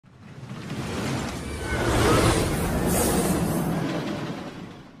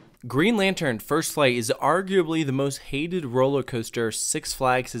Green Lantern First Flight is arguably the most hated roller coaster Six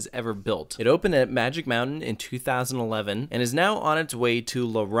Flags has ever built. It opened at Magic Mountain in 2011 and is now on its way to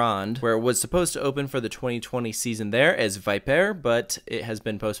La Ronde, where it was supposed to open for the 2020 season there as Viper, but it has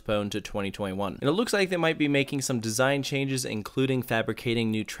been postponed to 2021. And it looks like they might be making some design changes, including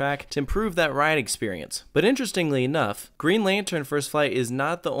fabricating new track to improve that ride experience. But interestingly enough, Green Lantern First Flight is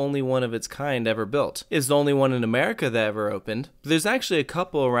not the only one of its kind ever built. It's the only one in America that ever opened, but there's actually a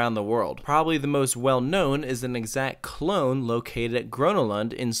couple around the world. Probably the most well-known is an exact clone located at Gröna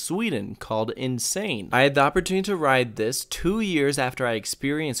Lund in Sweden called Insane. I had the opportunity to ride this 2 years after I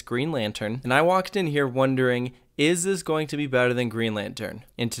experienced Green Lantern, and I walked in here wondering, is this going to be better than Green Lantern?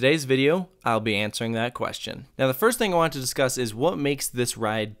 In today's video, I'll be answering that question. Now, the first thing I want to discuss is what makes this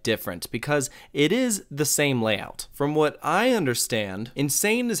ride different, because it is the same layout. From what I understand,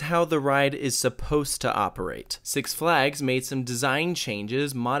 Insane is how the ride is supposed to operate. Six Flags made some design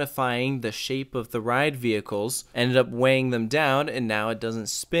changes, modifying the shape of the ride vehicles, ended up weighing them down, and now it doesn't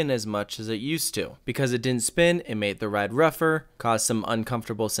spin as much as it used to. Because it didn't spin, it made the ride rougher, caused some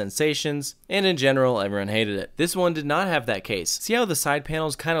uncomfortable sensations, and in general, everyone hated it. This one did not have that case. See how the side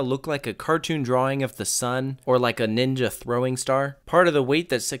panels kind of look like a cartoon drawing of the sun or like a ninja throwing star? Part of the weight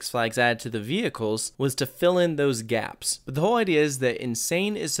that Six Flags added to the vehicles was to fill in those gaps. But the whole idea is that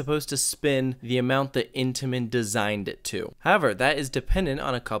Insane is supposed to spin the amount that Intamin designed it to. However, that is dependent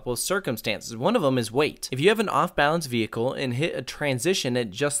on a couple of circumstances. One of them is weight. If you have an off-balance vehicle and hit a transition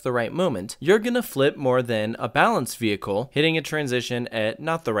at just the right moment, you're gonna flip more than a balanced vehicle hitting a transition at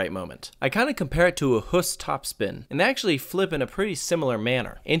not the right moment. I kind of compare it to a Huss top spin, and they actually flip in a pretty similar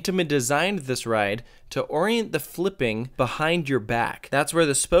manner. Intamin designed this ride to orient the flipping behind your back. That's where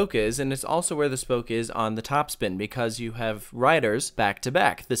the spoke is, and it's also where the spoke is on the top spin, because you have riders back to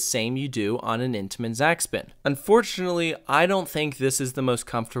back, the same you do on an Intamin Zac Spin. Unfortunately, I don't think this is the most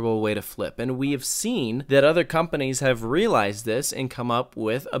comfortable way to flip, and we have seen that other companies have realized this and come up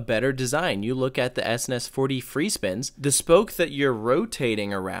with a better design. You look at the SNS 40 free spins, the spoke that you're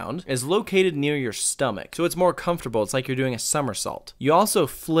rotating around is located near your stomach, so it's more comfortable. It's like you're doing a somersault. You also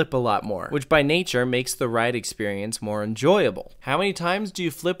flip a lot more, which by nature makes the ride experience more enjoyable. How many times do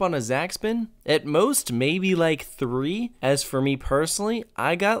you flip on a Zac Spin? At most, maybe like 3. As for me personally,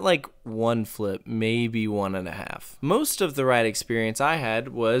 I got like 1 flip, maybe 1.5. Most of the ride experience I had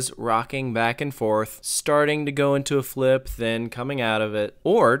was rocking back and forth, starting to go into a flip, then coming out of it,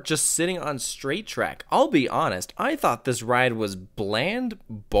 or just sitting on straight track. I'll be honest, I thought this ride was bland,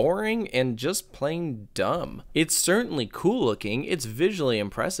 boring, and just plain dumb. It's certainly cool looking, it's visually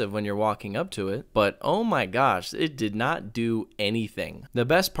impressive when you're walking up to it, but oh my gosh, it did not do anything. The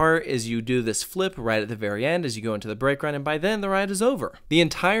best part is you do this flip right at the very end as you go into the brake run, and by then the ride is over. The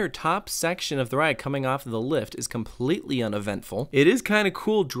entire top section of the ride coming off of the lift is completely uneventful. It is kind of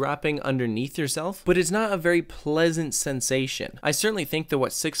cool dropping underneath yourself, but it's not a very pleasant sensation. I certainly think that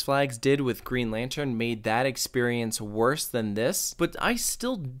what Six Flags did with Green Lantern made that experience worse than this, but I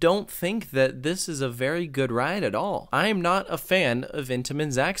still don't think that this is a very good ride at all. I am not a fan of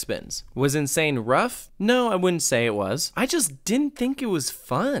Intamin Zac Spins. Was Insane rough? No, I wouldn't say it was. I just didn't think it was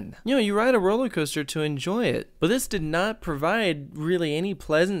fun. You know, you ride a roller coaster to enjoy it, but this did not provide really any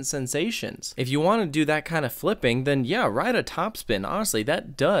pleasant sensations. If you want to do that kind of flipping, then yeah, ride a top spin. Honestly,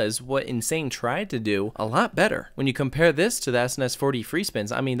 that does what Insane tried to do a lot better. When you compare this to the SNS 40 free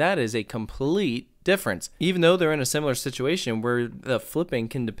spins, I mean, that is a complete difference. Even though they're in a similar situation where the flipping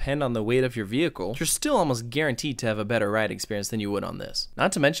can depend on the weight of your vehicle, you're still almost guaranteed to have a better ride experience than you would on this.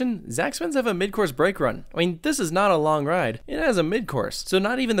 Not to mention, Zac Spins have a mid-course brake run. I mean, this is not a long ride. It has a mid-course, so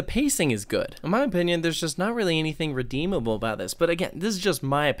not even the pacing is good. In my opinion, there's just not really anything redeemable about this. But again, this is just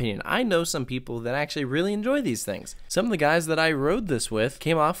my opinion. I know some people that actually really enjoy these things. Some of the guys that I rode this with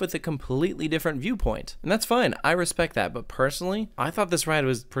came off with a completely different viewpoint, and that's fine. I respect that, but personally, I thought this ride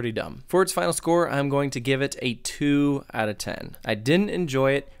was pretty dumb. For its final score, I'm going to give it a 2 out of 10. I didn't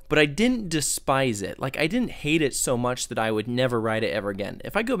enjoy it, but I didn't despise it. Like, I didn't hate it so much that I would never ride it ever again.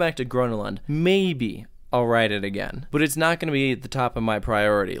 If I go back to Gröna Lund, maybe I'll ride it again, but it's not going to be at the top of my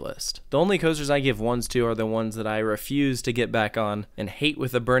priority list. The only coasters I give 1s to are the ones that I refuse to get back on and hate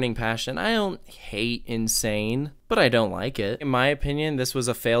with a burning passion. I don't hate Insane, but I don't like it. In my opinion, this was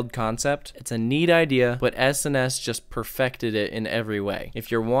a failed concept. It's a neat idea, but SNS just perfected it in every way. If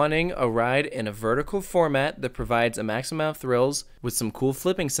you're wanting a ride in a vertical format that provides a maximum amount of thrills with some cool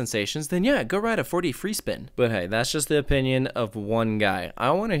flipping sensations, then yeah, go ride a 40 free spin. But hey, that's just the opinion of one guy.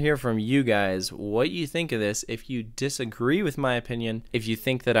 I want to hear from you guys what you think of this. If you disagree with my opinion, if you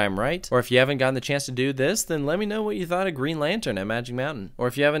think that I'm right, or if you haven't gotten the chance to do this, then let me know what you thought of Green Lantern at Magic Mountain. Or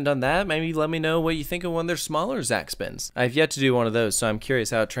if you haven't done that, maybe let me know what you think of one of their smaller Zac Zac Spins. I've yet to do one of those, so I'm curious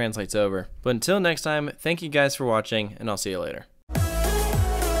how it translates over. But until next time, thank you guys for watching, and I'll see you later.